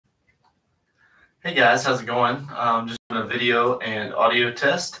Hey guys, how's it going? Just doing a video and audio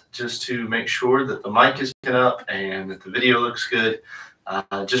test just to make sure that the mic is picking up and that the video looks good.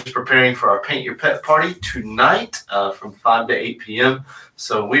 Just preparing for our Paint Your Pet party tonight from 5 to 8 p.m.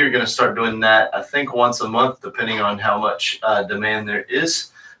 So we are going to start doing that, I think, once a month, depending on how much demand there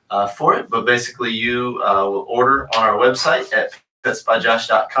is for it. But basically, you will order on our website at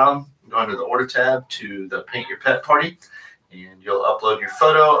petsbyjosh.com. Go under the order tab to the Paint Your Pet party. And you'll upload your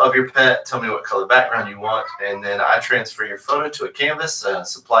photo of your pet, tell me what color background you want, and then I transfer your photo to a canvas,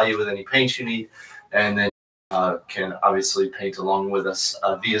 supply you with any paint you need, and then can obviously paint along with us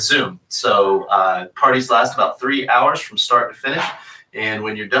via Zoom. So parties last about 3 hours from start to finish, and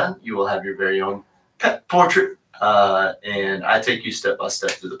when you're done, you will have your very own pet portrait, and I take you step by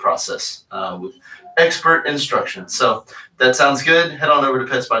step through the process with expert instruction. So that sounds good. Head on over to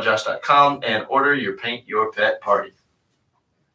petsbyjosh.com and order your Paint Your Pet party.